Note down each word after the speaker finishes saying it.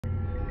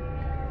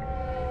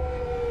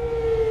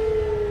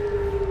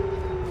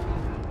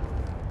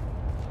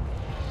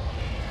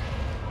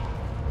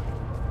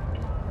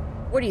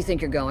Where do you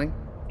think you're going?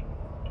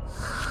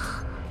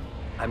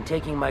 I'm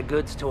taking my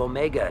goods to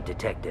Omega,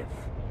 Detective.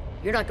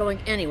 You're not going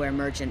anywhere,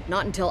 Merchant.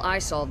 Not until I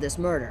solve this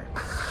murder.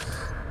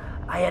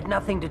 I had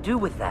nothing to do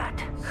with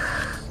that.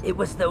 It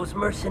was those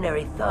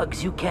mercenary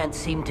thugs you can't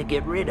seem to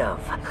get rid of.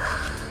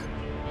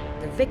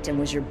 The victim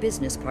was your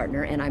business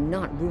partner, and I'm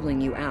not ruling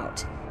you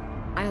out.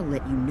 I'll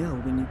let you know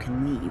when you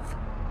can leave.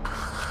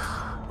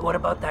 What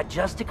about that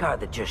Justicar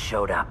that just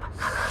showed up?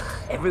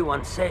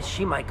 Everyone says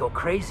she might go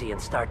crazy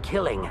and start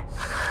killing.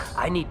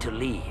 I need to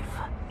leave.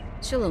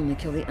 She'll only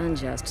kill the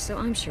unjust, so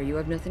I'm sure you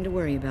have nothing to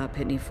worry about,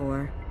 Pitney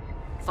 4.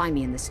 Find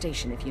me in the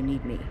station if you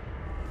need me.